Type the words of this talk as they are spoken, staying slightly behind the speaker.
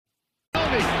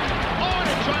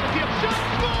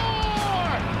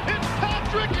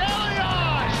Patrick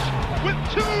Elias with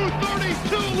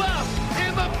 2:32 left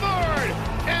in the third,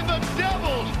 and the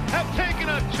Devils have taken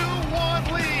a 2-1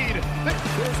 lead.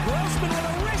 Here's Grossman with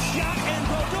a wrist shot, and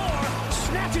Brodeur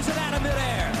snatches it out of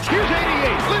midair. Here's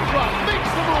 88. Lindros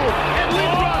makes the move, and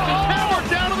Lindros is hammered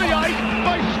down to the ice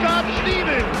by Scott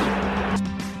Stevens.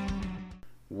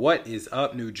 What is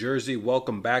up, New Jersey?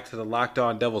 Welcome back to the Locked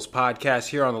On Devils podcast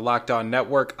here on the Locked On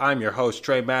Network. I'm your host,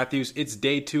 Trey Matthews. It's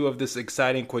day 2 of this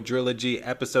exciting quadrilogy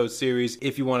episode series,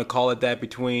 if you want to call it that,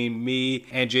 between me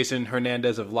and Jason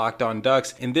Hernandez of Locked On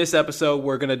Ducks. In this episode,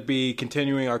 we're going to be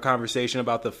continuing our conversation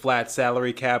about the flat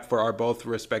salary cap for our both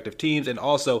respective teams, and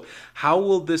also how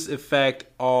will this affect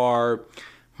our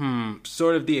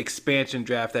sort of the expansion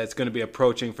draft that's going to be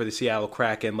approaching for the Seattle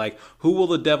Kraken. Like, who will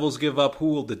the Devils give up? Who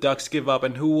will the Ducks give up?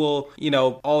 And who will,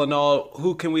 all in all,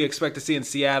 who can we expect to see in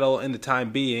Seattle in the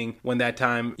time being when that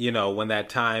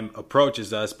time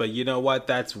approaches us? But you know what?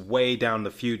 That's way down the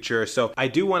future. So I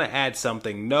do want to add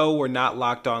something. No, we're not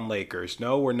Locked On Lakers.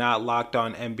 No, we're not Locked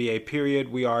On NBA,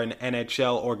 period. We are an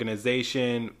NHL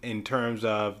organization in terms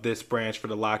of this branch for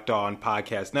the Locked On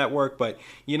Podcast Network. But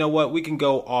you know what? We can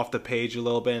go off the page a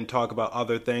little bit and talk about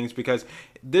other things, because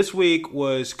this week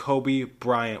was Kobe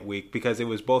Bryant week, because it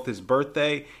was both his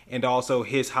birthday and also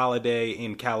his holiday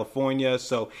in California.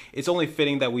 So it's only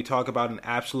fitting that we talk about an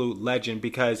absolute legend,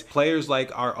 because players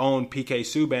like our own PK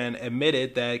Subban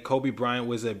admitted that Kobe Bryant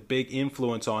was a big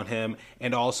influence on him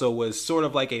and also was sort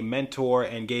of like a mentor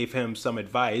and gave him some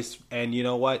advice. And you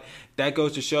know what? That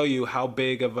goes to show you how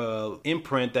big of a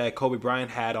imprint that Kobe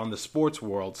Bryant had on the sports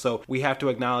world. So we have to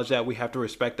acknowledge that. We have to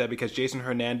respect that, because Jason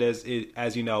Hernandez,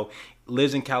 as you know,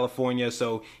 lives in California.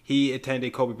 So he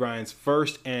attended Kobe Bryant's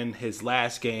first and his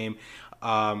last game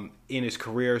in his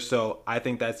career. So I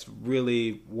think that's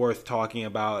really worth talking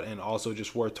about, and also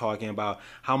just worth talking about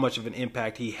how much of an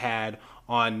impact he had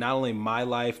on not only my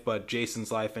life, but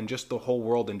Jason's life and just the whole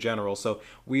world in general. So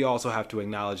we also have to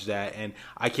acknowledge that. And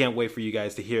I can't wait for you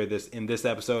guys to hear this in this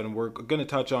episode. And we're going to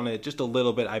touch on it just a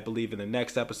little bit, I believe, in the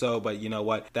next episode. But you know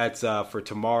what? That's for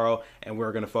tomorrow. And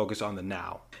we're going to focus on the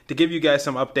now. To give you guys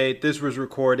some update, this was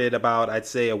recorded about, I'd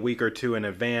say, a week or two in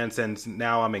advance. And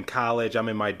now I'm in college. I'm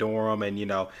in my dorm and,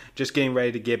 just getting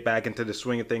ready to get back into the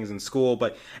swing of things in school.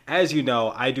 But as you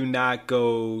know, I do not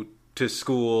go to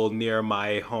school near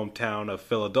my hometown of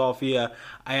Philadelphia.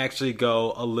 I actually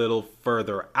go a little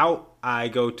further out. I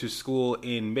go to school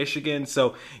in Michigan.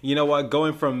 So, you know what?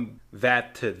 Going from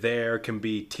that to there can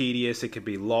be tedious. It could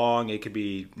be long. It could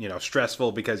be,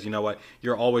 stressful, because, you know what?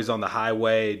 You're always on the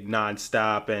highway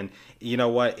nonstop. And you know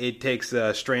what? It takes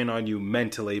a strain on you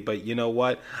mentally. But you know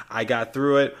what? I got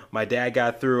through it. My dad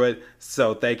got through it.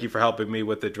 So thank you for helping me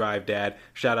with the drive, Dad.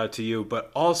 Shout out to you.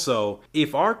 But also,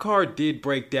 if our car did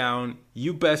break down,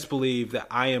 you best believe that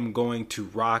I am going to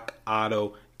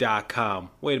RockAuto.com.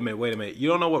 Wait a minute. You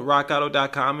don't know what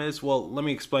RockAuto.com is? Well, let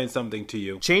me explain something to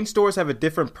you. Chain stores have a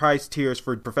different price tiers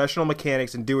for professional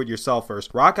mechanics and do-it-yourselfers.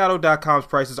 RockAuto.com's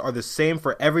prices are the same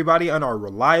for everybody and are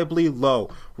reliably low.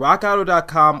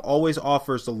 RockAuto.com always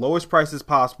offers the lowest prices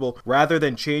possible rather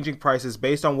than changing prices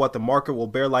based on what the market will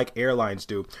bear, like airlines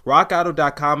do.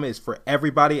 RockAuto.com is for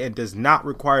everybody and does not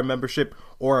require membership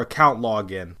or account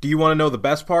login. Do you want to know the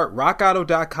best part?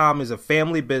 RockAuto.com is a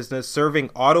family business serving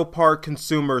auto part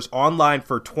consumers online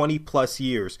for 20 plus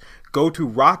years. Go to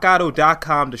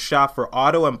RockAuto.com to shop for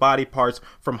auto and body parts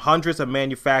from hundreds of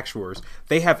manufacturers.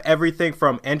 They have everything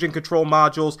from engine control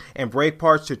modules and brake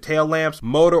parts to tail lamps,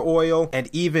 motor oil, and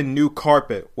even new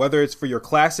carpet. Whether it's for your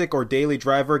classic or daily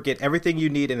driver, get everything you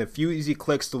need in a few easy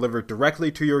clicks delivered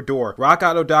directly to your door.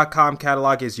 RockAuto.com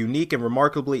catalog is unique and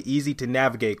remarkably easy to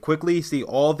navigate. Quickly see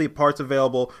all the parts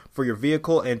available for your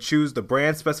vehicle and choose the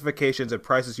brand specifications and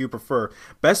prices you prefer.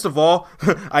 Best of all,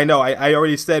 I know I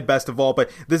already said best of all, but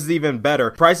this is even better.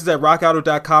 Prices at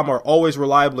RockAuto.com are always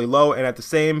reliably low, and at the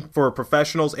same for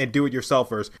professionals and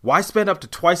do-it-yourselfers. Why spend up to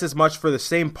twice as much for the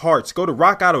same parts? Go to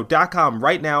RockAuto.com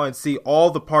right now and see all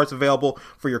the parts available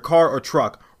for your car or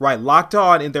truck. Right, Locked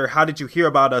On in their How Did You Hear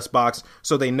About Us box,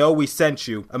 so they know we sent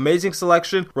you. Amazing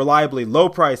selection, reliably low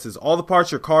prices, all the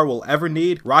parts your car will ever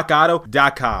need.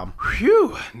 RockAuto.com.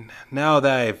 Phew. Now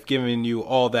that I've given you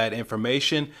all that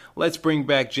information, let's bring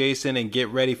back Jason and get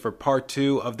ready for part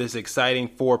 2 of this exciting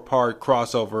 4-part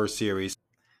crossover series.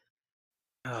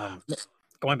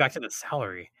 Going back to the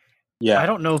salary, Yeah, I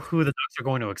don't know who the Ducks are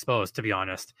going to expose, to be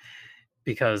honest,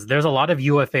 because there's a lot of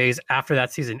UFAs after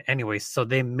that season anyway, so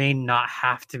they may not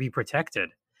have to be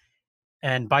protected.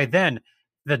 And by then,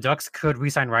 the Ducks could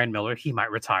re-sign Ryan Miller. He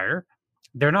might retire.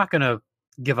 They're not going to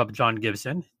give up John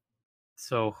Gibson.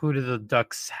 So who do the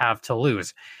Ducks have to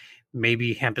lose?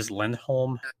 maybe Hampus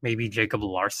Lindholm, maybe Jacob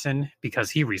Larson because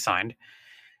he resigned,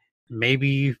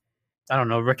 maybe I don't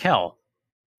know Raquel.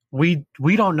 We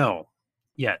don't know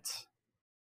yet.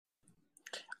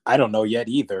 I don't know yet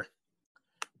either.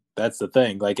 That's the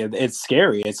thing. Like it's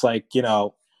scary. It's like, who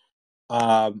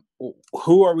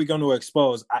are we going to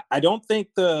expose? I don't think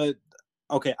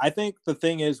I think the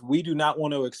thing is we do not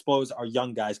want to expose our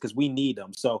young guys because we need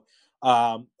them. So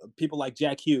people like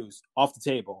Jack Hughes off the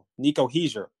table, Nico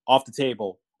Heiser off the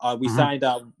table. We signed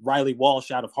Riley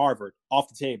Walsh out of Harvard off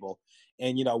the table.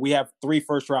 And, we have 3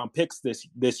 first-round picks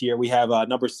this year. We have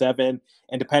number 7,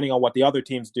 and depending on what the other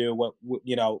teams do,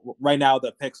 right now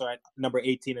the picks are at number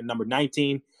 18 and number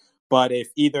 19. But if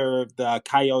either the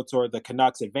Coyotes or the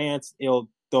Canucks advance,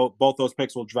 both those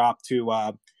picks will drop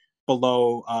to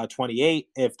below 28.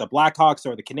 If the Blackhawks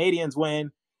or the Canadiens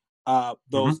win,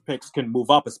 those picks can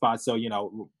move up a spot. So,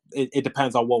 it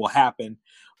depends on what will happen.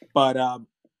 But,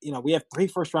 we have 3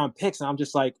 first-round picks, and I'm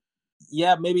just like,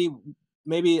 yeah, maybe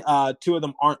 2 of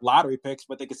them aren't lottery picks,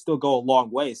 but they could still go a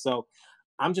long way. So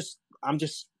I'm just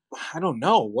I don't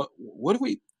know what do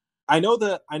we. I know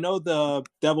the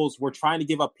Devils were trying to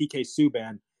give up PK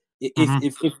Subban.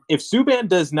 If Subban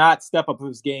does not step up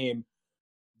his game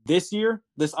this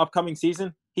upcoming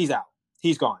season, he's out.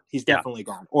 He's gone. He's definitely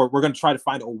gone. Or we're going to try to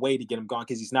find a way to get him gone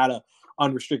because he's not a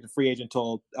unrestricted free agent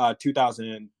until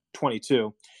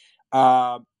 2022.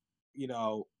 Yeah,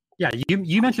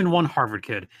 you mentioned one Harvard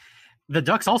kid. The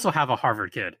Ducks also have a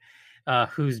Harvard kid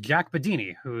who's Jack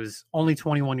Bedini, who's only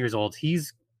 21 years old.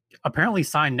 He's apparently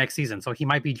signed next season, so he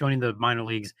might be joining the minor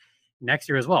leagues next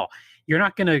year as well. You're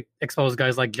not going to expose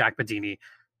guys like Jack Bedini.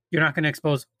 You're not going to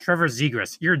expose Trevor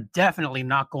Zegras. You're definitely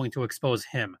not going to expose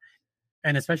him,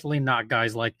 and especially not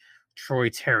guys like Troy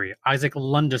Terry, Isaac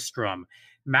Lundestrom,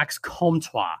 Max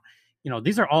Comtois.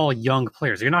 These are all young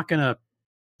players. You're going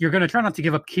to try not to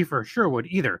give up Kiefer Sherwood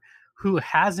either, who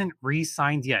hasn't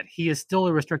re-signed yet. He is still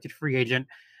a restricted free agent.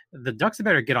 The Ducks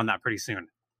better get on that pretty soon.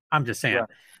 I'm just saying. Right.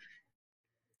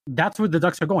 That's where the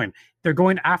Ducks are going. They're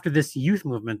going after this youth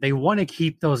movement. They want to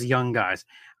keep those young guys.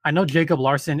 I know Jacob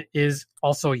Larson is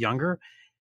also younger,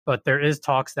 but there is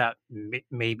talks that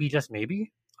maybe, just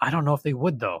maybe, I don't know if they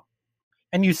would though.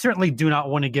 And you certainly do not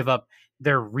want to give up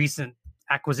their recent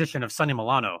acquisition of Sonny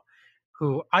Milano,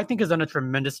 who I think has done a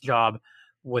tremendous job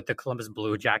with the Columbus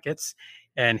Blue Jackets,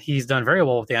 and he's done very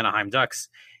well with the Anaheim Ducks,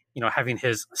 having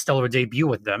his stellar debut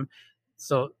with them.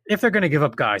 So if they're going to give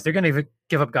up guys, they're going to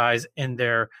give up guys in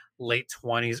their late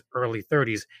 20s, early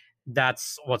 30s.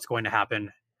 That's what's going to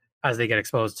happen as they get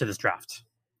exposed to this draft.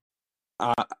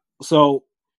 So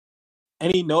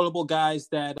any notable guys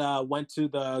that went to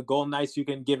the Golden Knights you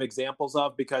can give examples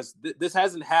of? Because this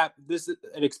hasn't happened.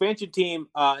 An expansion team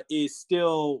is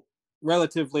still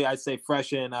relatively, I'd say,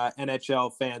 fresh in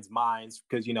NHL fans' minds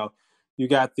because you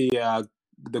got the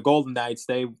Golden Knights.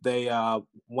 They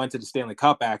went to the Stanley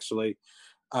Cup actually.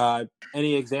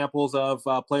 Any examples of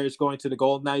players going to the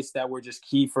Golden Knights that were just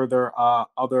key for their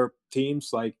other teams?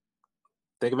 Like,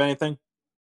 think of anything?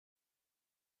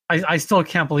 I still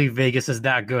can't believe Vegas is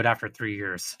that good after 3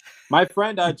 years. My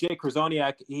friend Jay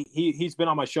Krasoniak, he's been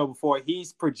on my show before.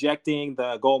 He's projecting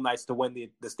the Golden Knights to win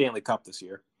the Stanley Cup this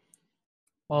year.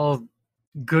 Well,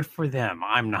 good for them.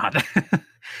 I'm not.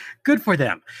 Good for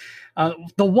them.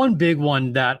 The one big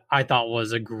one that I thought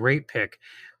was a great pick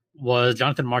was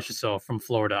Jonathan Marchessault from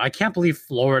Florida. I can't believe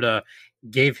Florida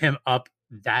gave him up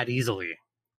that easily.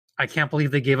 I can't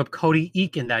believe they gave up Cody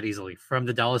Eakin that easily from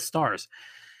the Dallas Stars.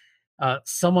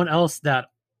 Someone else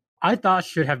that I thought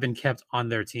should have been kept on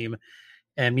their team,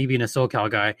 and me being a SoCal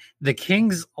guy, the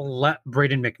Kings let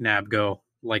Braden McNabb go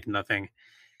like nothing.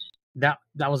 That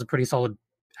was a pretty solid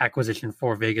acquisition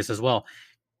for Vegas as well.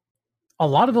 A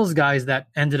lot of those guys that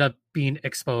ended up being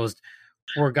exposed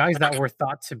were guys that were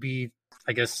thought to be,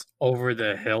 I guess, over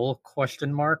the hill, ?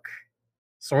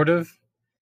 Sort of.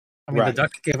 I mean, right. The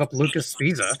Ducks gave up Lucas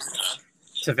Sbisa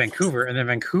to Vancouver, and then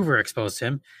Vancouver exposed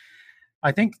him.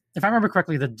 I think, if I remember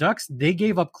correctly, the Ducks, they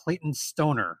gave up Clayton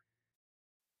Stoner,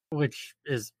 which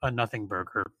is a nothing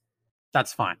burger.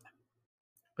 That's fine.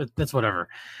 But that's whatever.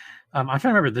 I'm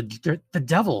trying to remember. The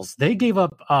Devils, they gave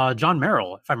up John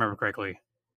Merrill, if I remember correctly.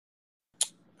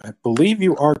 I believe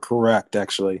you are correct,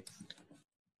 actually.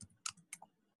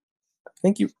 I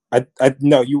think you're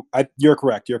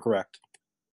correct. You're correct.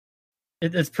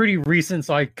 It's pretty recent,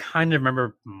 so I kind of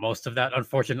remember most of that,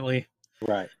 unfortunately.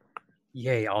 Right.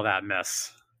 Yay, all that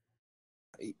mess.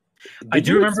 Did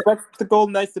you expect the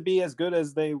Golden Knights to be as good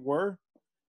as they were?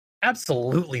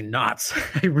 Absolutely not.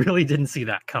 I really didn't see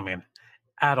that coming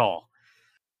at all.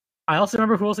 I also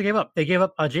remember who else they gave up. They gave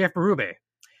up JF Berube,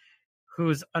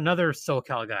 who's another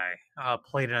SoCal guy,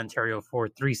 played in Ontario for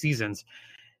 3 seasons.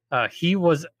 He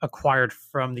was acquired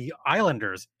from the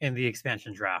Islanders in the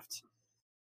expansion draft.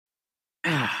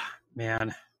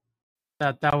 Man,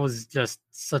 that was just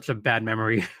such a bad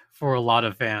memory for a lot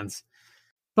of fans.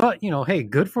 But, hey,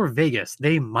 good for Vegas.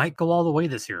 They might go all the way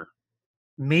this year.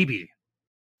 Maybe.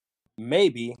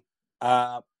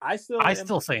 I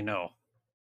still say no.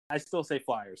 I still say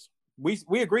Flyers.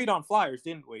 We agreed on Flyers,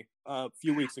 didn't we? A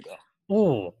few weeks ago.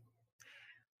 Oh,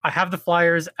 I have the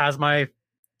Flyers as my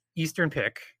Eastern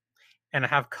pick, and I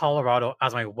have Colorado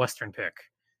as my Western pick.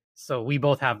 So we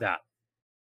both have that.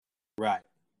 Right.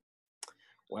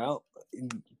 Well,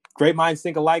 great minds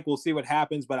think alike. We'll see what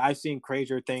happens, but I've seen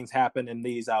crazier things happen in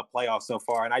these playoffs so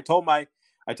far. And I told my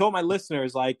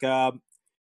listeners, like,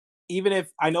 even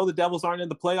if I know the Devils aren't in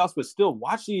the playoffs, but still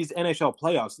watch these NHL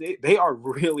playoffs. They are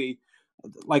really,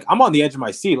 like, I'm on the edge of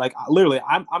my seat. Like, literally,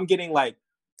 I'm getting like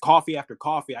coffee after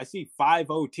coffee. I see 5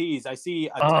 OTs. I see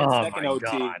a 10-second OT.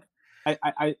 God.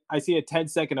 I see a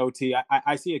 10-second OT.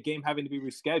 I see a game having to be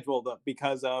rescheduled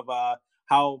because of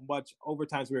how much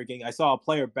overtimes we were getting. I saw a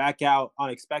player back out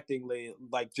unexpectedly,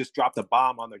 like just dropped a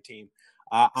bomb on their team.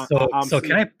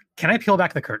 Can I peel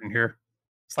back the curtain here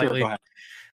slightly? Sure, go ahead.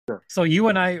 Sure. So you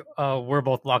and I we're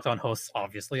both Locked On hosts,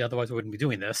 obviously. Otherwise, we wouldn't be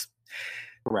doing this.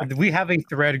 Correct. We have a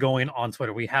thread going on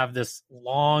Twitter. We have this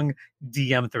long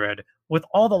DM thread with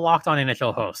all the Locked On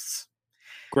NHL hosts.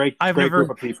 Great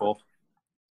group of people.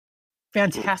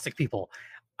 Fantastic people.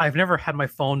 I've never had my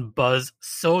phone buzz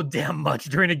so damn much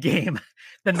during a game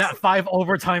than that 5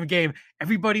 overtime game.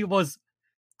 Everybody was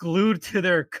glued to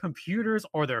their computers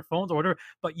or their phones or whatever,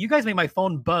 but you guys made my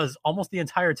phone buzz almost the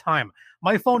entire time.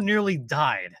 My phone nearly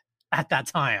died at that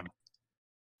time.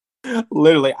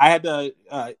 Literally, I had to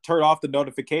turn off the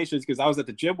notifications because I was at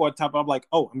the gym one time. I'm like,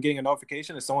 oh, I'm getting a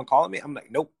notification. Is someone calling me? I'm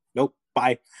like, nope,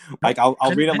 bye. Like, I'll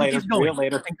read it later. Read it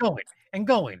later. And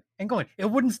going. It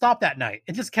wouldn't stop that night.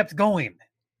 It just kept going.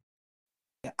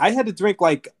 I had to drink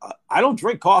like I don't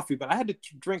drink coffee, but I had to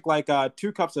drink like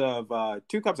 2 cups of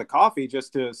coffee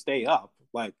just to stay up.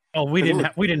 Like, oh, we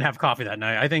didn't have coffee that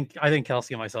night. I think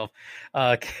Kelsey and myself.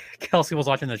 Kelsey was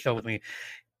watching the show with me.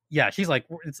 Yeah, she's like,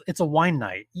 it's a wine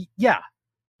night. Yeah,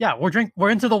 we're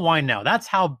into the wine now. That's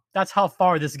how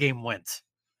far this game went.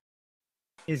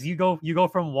 Is you go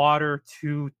from water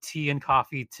to tea and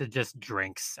coffee to just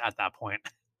drinks at that point.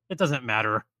 It doesn't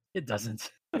matter. It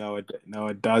doesn't. No,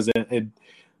 it doesn't.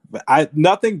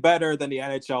 Nothing better than the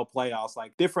NHL playoffs.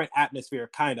 Like, different atmosphere,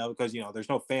 kind of, because there's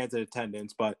no fans in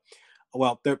attendance. But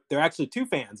they're actually 2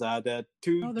 fans. The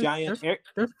two giant.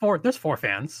 There's 4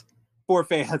 fans. 4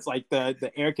 fans, like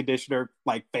the air conditioner,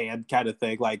 like, fan kind of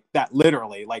thing, like that.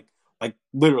 Literally, like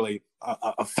literally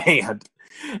a fan.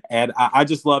 And I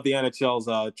just love the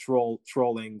NHL's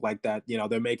trolling like that.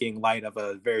 They're making light of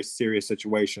a very serious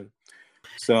situation.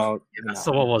 So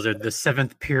what was it? The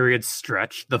 7th period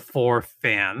stretch, the 4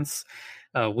 fans.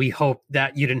 We hope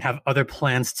that you didn't have other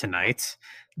plans tonight.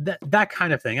 That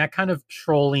kind of thing, that kind of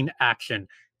trolling action.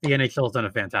 The NHL has done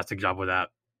a fantastic job with that.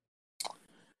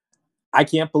 I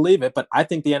can't believe it, but I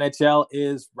think the NHL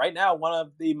is right now one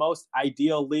of the most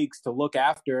ideal leagues to look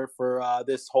after for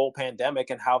this whole pandemic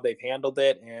and how they've handled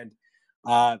it. And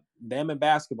them in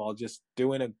basketball just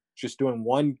doing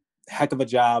one heck of a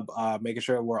job, making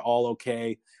sure we're all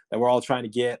okay, that we're all trying to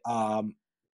get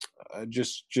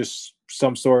just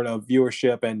some sort of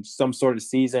viewership and some sort of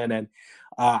season. And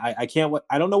I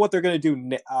don't know what they're going to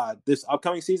do this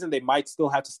upcoming season. They might still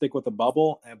have to stick with the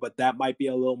bubble, but that might be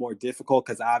a little more difficult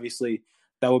because obviously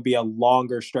that would be a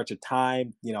longer stretch of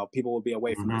time. People will be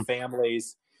away from their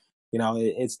families.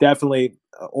 It's definitely,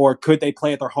 or could they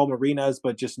play at their home arenas,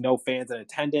 but just no fans in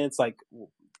attendance? Like,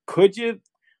 could you?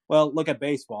 Well, look at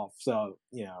baseball. So,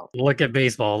 Look at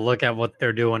baseball. Look at what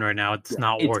they're doing right now. It's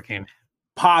not working.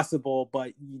 Possible,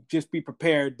 but you just be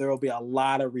prepared. There will be a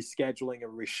lot of rescheduling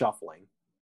and reshuffling.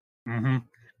 Mm-hmm.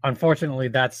 Unfortunately,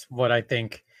 that's what I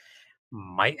think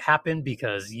might happen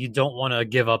because you don't want to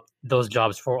give up those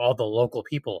jobs for all the local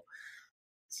people.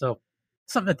 So,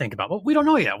 something to think about. But we don't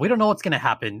know yet. We don't know what's going to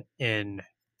happen in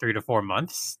 3 to 4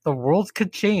 months. The world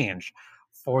could change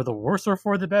for the worse or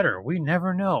for the better. We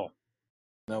never know.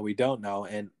 No, we don't know.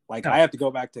 And like, I have to go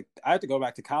back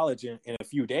to college in a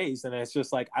few days. And it's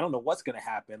just like, I don't know what's going to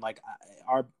happen. Like,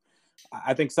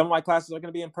 I think some of my classes are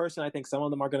going to be in person. I think some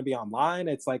of them are going to be online.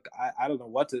 It's like, I don't know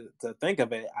what to think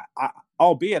of it.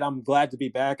 Albeit I'm glad to be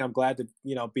back. I'm glad to,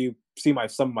 see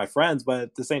some of my friends. But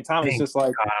at the same time, it's just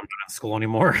like, God, I'm not in school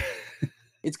anymore.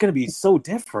 It's going to be so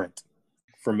different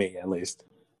for me, at least.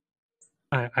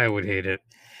 I would hate it.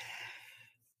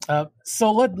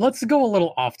 So let's go a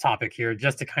little off topic here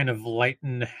just to kind of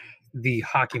lighten the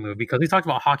hockey move, because we talked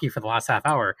about hockey for the last half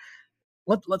hour.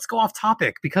 Let's go off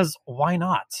topic, because why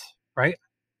not, right?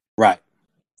 Right.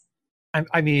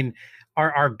 I mean,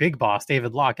 our big boss,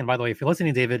 David Locke, and by the way, if you're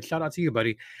listening, David, shout out to you,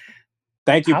 buddy.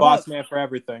 Thank you, boss man, for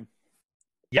everything.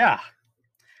 Yeah.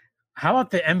 How about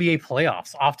the NBA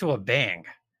playoffs off to a bang?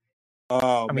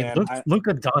 Oh, I mean, man.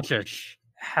 Luka Doncic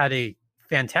had a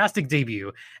fantastic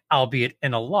debut, albeit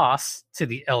in a loss to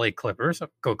the LA Clippers.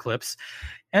 Go Clips,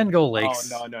 and go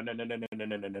Lakes. Oh, no.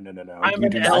 I'm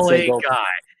an LA guy.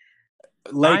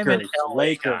 Lakers,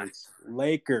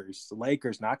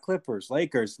 not Clippers.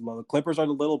 Lakers. The Clippers are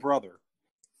the little brother.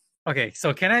 Okay,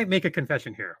 so can I make a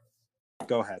confession here?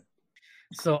 Go ahead.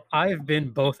 So I've been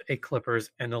both a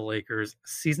Clippers and a Lakers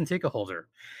season ticket holder.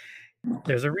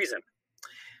 There's a reason.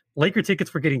 Laker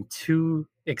tickets were getting too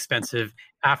expensive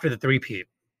after the three-peat.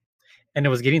 And it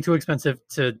was getting too expensive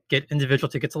to get individual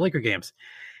tickets to Laker games.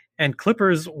 And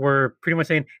Clippers were pretty much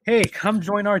saying, hey, come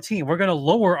join our team. We're going to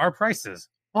lower our prices.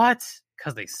 What?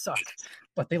 Because they suck.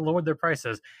 But they lowered their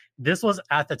prices. This was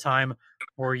at the time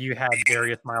where you had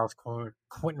Darius Miles,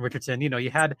 Quentin Richardson. You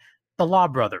had the Law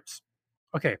brothers.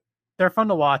 Okay, they're fun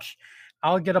to watch.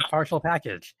 I'll get a partial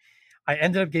package. I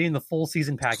ended up getting the full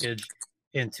season package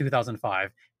in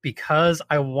 2005 because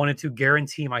I wanted to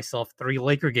guarantee myself 3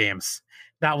 Laker games.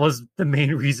 That was the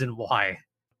main reason why.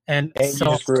 And so,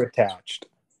 you just grew attached.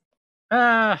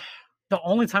 The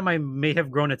only time I may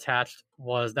have grown attached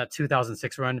was that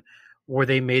 2006 run where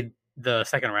they made the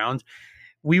second round.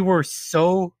 We were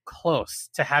so close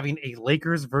to having a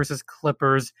Lakers versus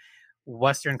Clippers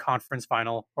Western Conference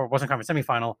final or Western Conference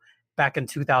semifinal back in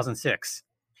 2006.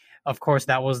 Of course,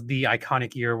 that was the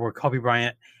iconic year where Kobe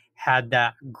Bryant had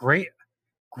that great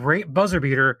buzzer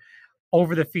beater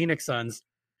over the Phoenix Suns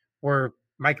where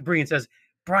Mike Breen says,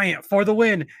 Bryant for the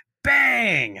win.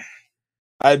 Bang!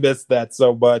 I missed that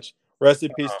so much. Rest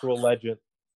in peace to a legend.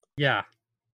 Yeah.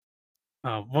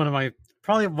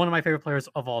 Probably one of my favorite players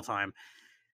of all time.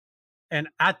 And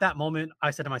at that moment,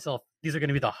 I said to myself, these are going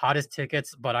to be the hottest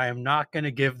tickets, but I am not going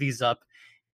to give these up.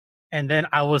 And then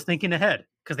I was thinking ahead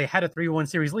because they had a 3-1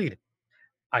 series lead.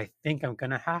 I think I'm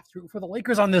going to have to root for the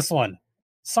Lakers on this one.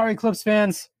 Sorry, Clips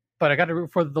fans, but I got to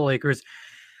root for the Lakers.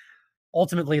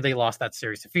 Ultimately, they lost that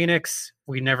series to Phoenix.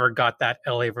 We never got that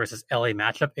LA versus LA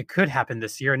matchup. It could happen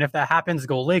this year. And if that happens,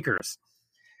 go Lakers.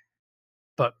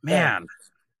 But man,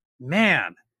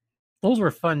 those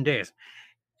were fun days.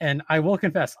 And I will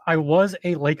confess, I was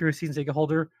a Lakers season ticket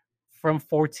holder from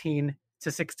 14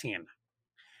 to 16.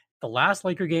 The last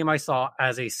Laker game I saw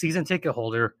as a season ticket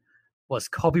holder was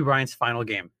Kobe Bryant's final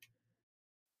game.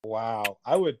 Wow.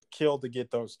 I would kill to get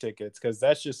those tickets because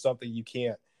that's just something you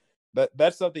can't.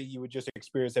 That's something you would just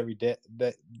experience every day.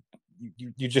 That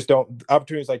you just don't.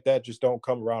 Opportunities like that just don't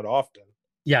come around often.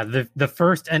 Yeah, the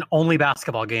first and only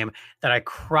basketball game that I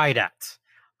cried at.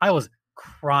 I was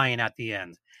crying at the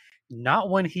end. Not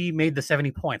when he made the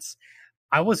 70 points.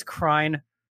 I was crying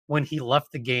when he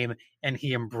left the game and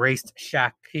he embraced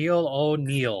Shaquille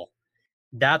O'Neal.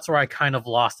 That's where I kind of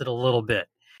lost it a little bit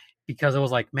because it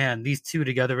was like, man, these two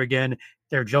together again.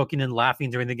 They're joking and laughing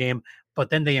during the game, but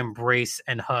then they embrace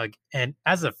and hug. And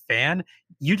as a fan,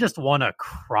 you just want to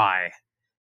cry.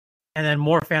 And then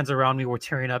more fans around me were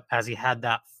tearing up as he had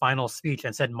that final speech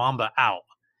and said, Mamba out.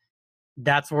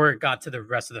 That's where it got to the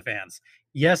rest of the fans.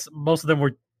 Yes, most of them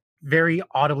were very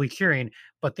audibly cheering,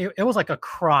 but it was like a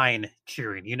crying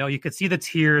cheering. You could see the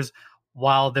tears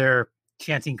while they're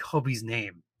chanting Kobe's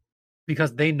name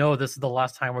because they know this is the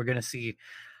last time we're going to see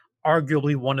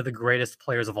arguably one of the greatest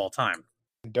players of all time.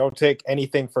 Don't take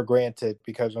anything for granted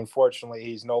because unfortunately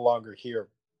he's no longer here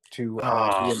to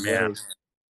man.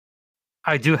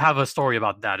 I do have a story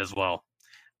about that as well,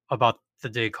 about the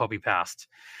day Kobe passed.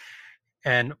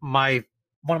 And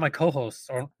one of my co-hosts,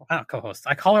 or not co-hosts,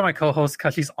 I call her my co-host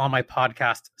because she's on my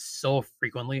podcast so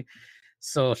frequently.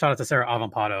 So shout out to Sarah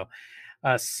Avampado.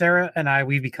 Sarah and I,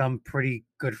 we've become pretty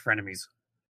good frenemies.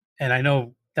 And I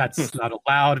know that's not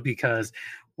allowed because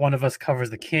one of us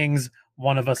covers the Kings,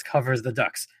 one of us covers the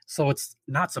Ducks. So it's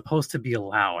not supposed to be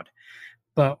allowed.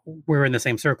 But we're in the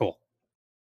same circle.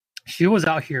 She was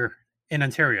out here in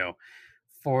Ontario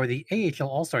for the AHL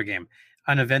All-Star Game,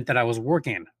 an event that I was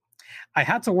working. I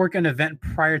had to work an event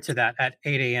prior to that at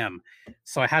 8 a.m.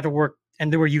 So I had to work,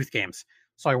 and there were youth games.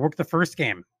 So I worked the first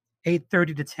game,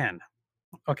 8:30 to 10.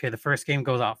 Okay, the first game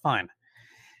goes out fine.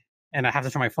 And I have to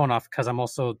turn my phone off because I'm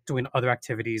also doing other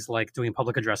activities like doing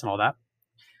public address and all that.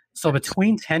 So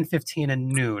between 10:15 and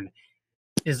noon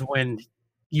is when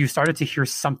you started to hear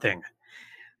something.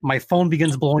 My phone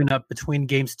begins blowing up between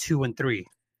games 2 and 3.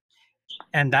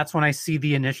 And that's when I see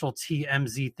the initial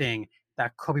TMZ thing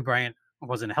that Kobe Bryant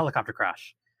was in a helicopter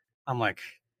crash. I'm like,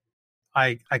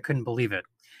 I couldn't believe it.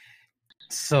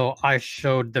 So I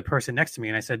showed the person next to me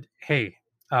and I said, hey,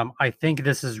 I think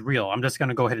this is real. I'm just going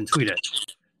to go ahead and tweet it.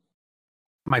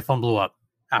 My phone blew up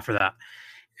after that.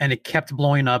 And it kept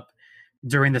blowing up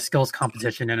during the skills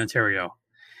competition in Ontario.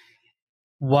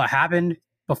 What happened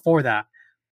before that,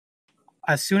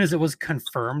 as soon as it was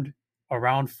confirmed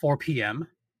around 4 p.m.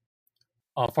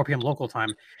 Local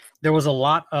time, there was a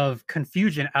lot of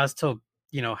confusion as to,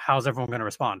 how's everyone going to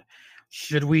respond?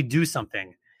 Should we do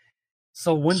something?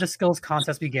 So when the skills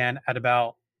contest began at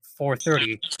about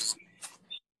 4:30,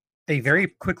 they very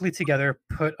quickly together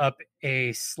put up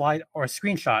a slide or a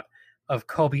screenshot of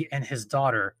Kobe and his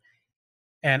daughter.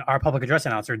 And our public address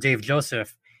announcer, Dave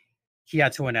Joseph, he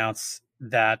had to announce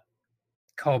that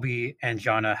Kobe and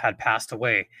Gianna had passed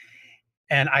away.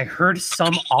 And I heard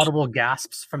some audible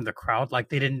gasps from the crowd, like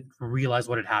they didn't realize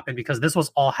what had happened because this was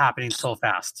all happening so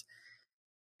fast.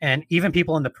 And even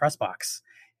people in the press box,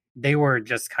 they were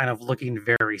just kind of looking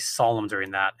very solemn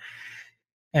during that.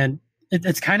 And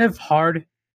it's kind of hard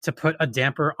to put a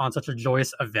damper on such a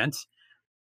joyous event,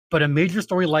 but a major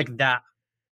story like that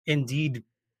indeed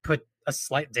put a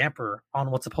slight damper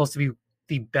on what's supposed to be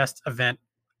the best event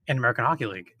in American Hockey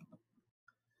League.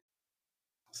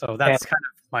 So that's kind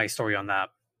of my story on that.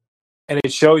 And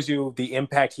it shows you the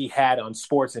impact he had on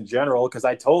sports in general, because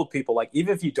I told people, like,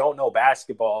 even if you don't know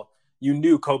basketball, you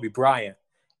knew Kobe Bryant.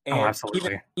 And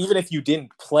absolutely. Even if you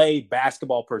didn't play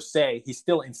basketball per se, he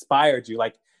still inspired you.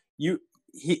 Like you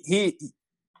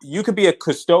could be a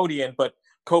custodian, but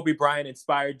Kobe Bryant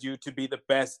inspired you to be the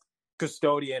best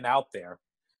custodian out there.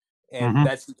 And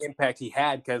that's the impact he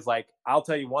had. Because, like, I'll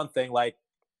tell you one thing, like,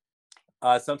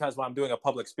 sometimes when I'm doing a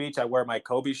public speech, I wear my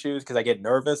Kobe shoes because I get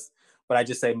nervous, but I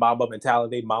just say Mamba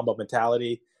mentality, Mamba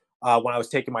mentality. When I was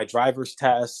taking my driver's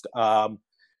test,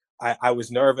 I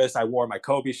was nervous. I wore my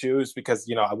Kobe shoes because,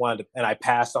 I wanted to, and I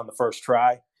passed on the first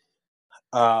try.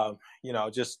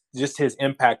 Just his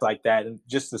impact like that, and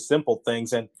just the simple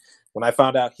things. And when I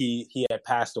found out he had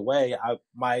passed away,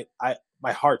 my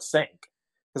heart sank,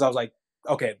 because I was like,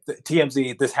 okay,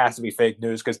 TMZ, this has to be fake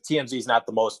news, because TMZ is not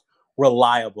the most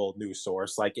reliable news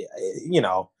source. Like,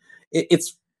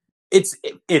 it's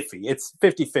iffy. It's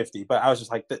 50-50, but I was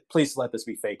just like, please let this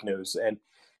be fake news. And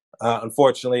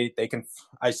unfortunately,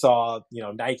 I saw,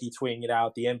 Nike tweeting it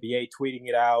out, the NBA tweeting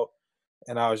it out,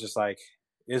 and I was just like,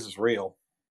 this is real.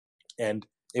 And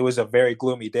it was a very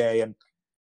gloomy day, and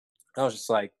I was just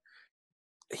like,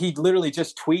 he literally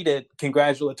just tweeted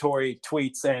congratulatory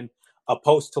tweets and a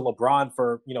post to LeBron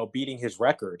for, beating his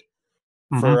record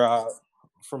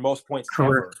for most points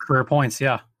ever. Career points,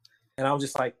 yeah. And I was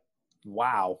just like,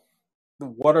 wow,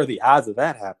 what are the odds of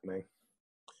that happening?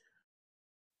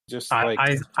 Just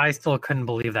I still couldn't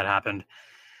believe that happened.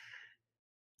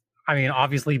 I mean,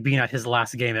 obviously, being at his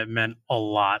last game, it meant a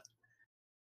lot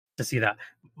to see that.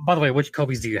 By the way, which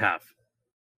Kobe's do you have?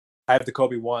 I have the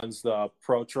Kobe ones, the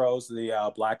Protros,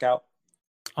 the blackout.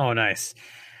 Oh, nice.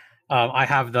 I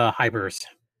have the Hypers.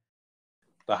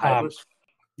 The Hypers?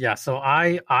 Yeah, so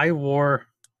I wore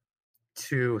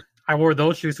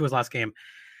those shoes to his last game.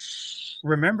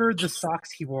 Remember the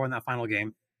socks he wore in that final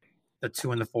game? The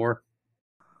 2 and the 4?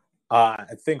 I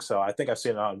think so. I think I've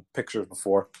seen it on pictures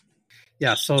before.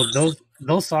 Yeah, so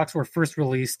those socks were first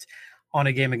released on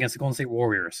a game against the Golden State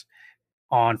Warriors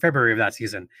on February of that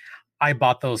season. I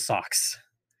bought those socks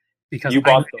because those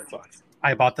socks.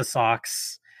 I bought the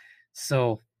socks.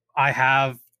 So I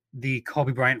have the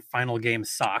Kobe Bryant final game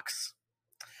socks.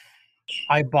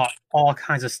 I bought all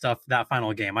kinds of stuff that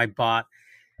final game. I bought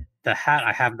the hat.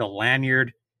 I have the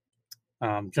lanyard.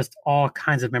 Just all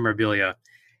kinds of memorabilia.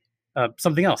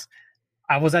 Something else.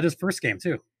 I was at his first game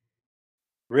too.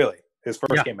 Really? His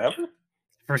first game ever?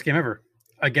 First game ever.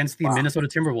 Against the Minnesota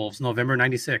Timberwolves, November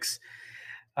 96.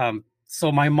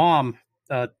 So my mom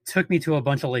took me to a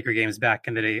bunch of Laker games back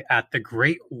in the day at the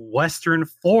Great Western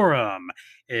Forum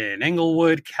in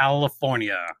Inglewood,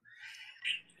 California.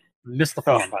 Missed the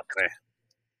forum, by the way.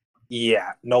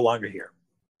 Yeah, no longer here.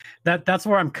 That's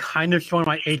where I'm kind of showing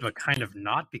my age, but kind of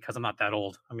not, because I'm not that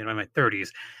old. I mean, I'm in my 30s.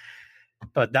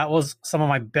 But that was some of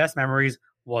my best memories,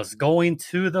 was going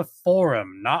to the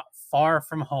Forum, not far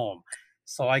from home.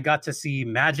 So I got to see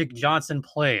Magic Johnson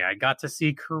play. I got to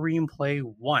see Kareem play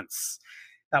once.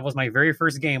 That was my very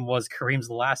first game, was Kareem's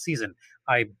last season.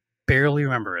 I barely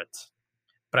remember it,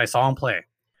 but I saw him play.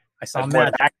 I saw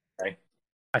Magic.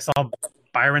 I saw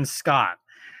Byron Scott.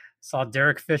 Saw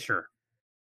Derek Fisher.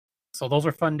 So those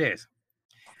were fun days.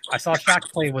 I saw Shaq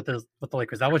play with the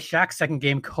Lakers. That was Shaq's second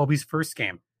game, Kobe's first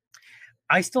game.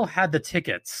 I still had the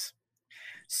tickets.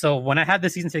 So when I had the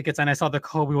season tickets and I saw that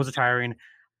Kobe was retiring,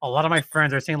 a lot of my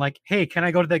friends are saying like, "Hey, can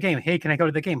I go to the game? Hey, can I go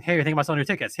to the game? Hey, you're thinking about selling your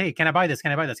tickets. Hey, can I buy this?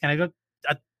 Can I buy this? Can I go?"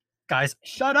 Guys,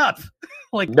 shut up!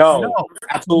 Like, No,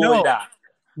 absolutely no, not.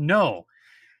 no.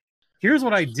 Here's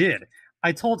what I did.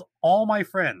 I told all my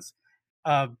friends,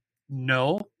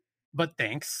 no, but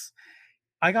thanks.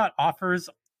 I got offers.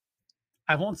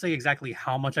 I won't say exactly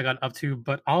how much I got up to,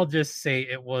 but I'll just say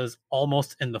it was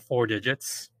almost in the 4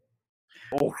 digits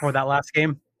for that last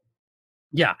game.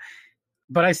 Yeah,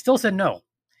 but I still said no.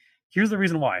 Here's the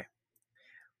reason why.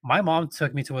 My mom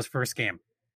took me to his first game.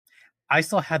 I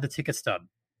still had the ticket stub.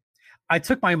 I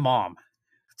took my mom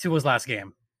to his last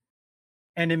game.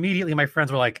 And immediately my friends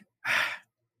were like,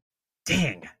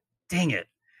 dang it.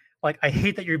 Like, I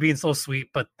hate that you're being so sweet,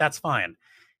 but that's fine.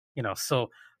 So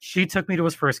she took me to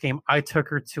his first game. I took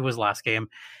her to his last game.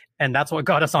 And that's what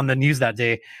got us on the news that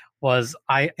day was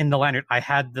in the lanyard, I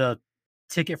had the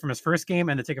ticket from his first game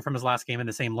and the ticket from his last game in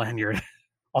the same lanyard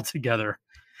all together.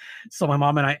 So my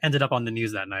mom and I ended up on the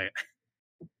news that night.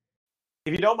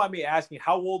 If you don't mind me asking,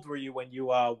 how old were you when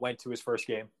you went to his first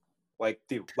game? How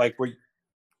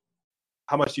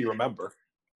much do you remember?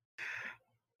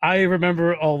 I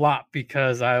remember a lot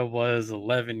because I was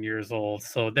 11 years old.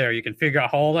 So there, you can figure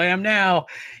out how old I am now.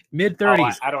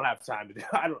 Mid-30s. I don't have time to do.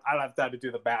 I don't have time to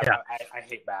do the math. Yeah. I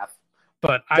hate math.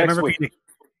 But I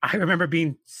remember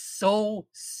being so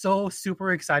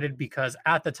super excited because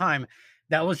at the time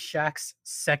that was Shaq's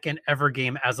second ever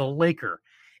game as a Laker,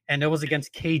 and it was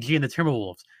against KG and the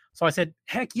Timberwolves. So I said,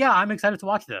 "Heck yeah, I'm excited to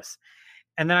watch this."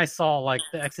 And then I saw like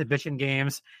the exhibition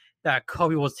games that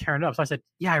Kobe was tearing up. So I said,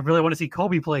 yeah, I really want to see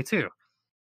Kobe play too.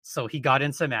 So he got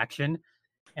in some action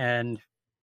and,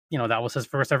 that was his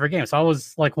first ever game. So I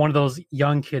was like one of those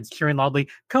young kids cheering loudly,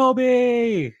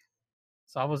 Kobe!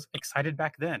 So I was excited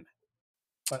back then.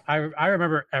 But I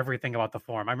remember everything about the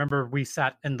Forum. I remember we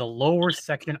sat in the lower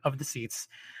section of the seats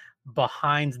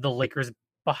behind the Lakers,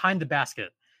 behind the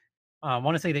basket. I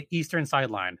want to say the eastern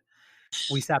sideline.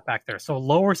 We sat back there. So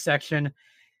lower section,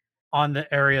 on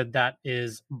the area that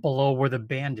is below where the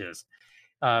band is.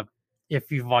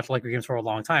 If you've watched Laker games for a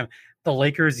long time, the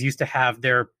Lakers used to have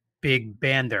their big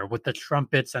band there with the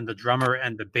trumpets and the drummer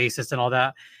and the bassist and all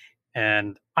that.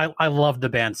 And I love the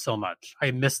band so much.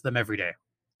 I miss them every day.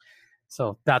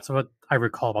 So that's what I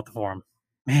recall about the Forum.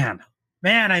 Man,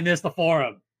 I miss the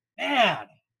Forum. Man.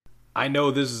 I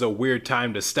know this is a weird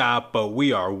time to stop, but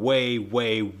we are way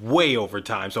over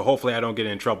time. So hopefully I don't get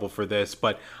in trouble for this.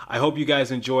 But I hope you guys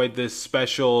enjoyed this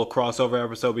special crossover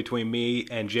episode between me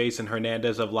and Jason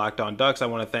Hernandez of Locked On Ducks. I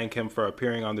want to thank him for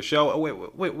appearing on the show.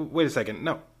 Oh, wait a second.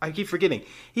 No, I keep forgetting.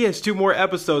 He has 2 more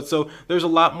episodes, so there's a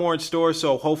lot more in store.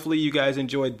 So hopefully you guys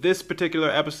enjoyed this particular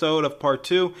episode of part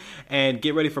 2 and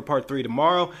get ready for part 3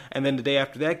 tomorrow. And then the day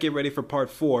after that, get ready for part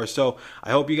 4. So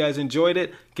I hope you guys enjoyed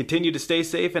it. Continue to stay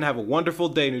safe and have a wonderful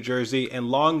day, New Jersey,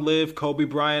 and long live Kobe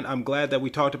Bryant. I'm glad that we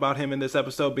talked about him in this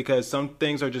episode because some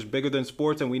things are just bigger than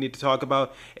sports and we need to talk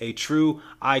about a true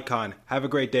icon. Have a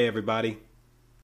great day, everybody.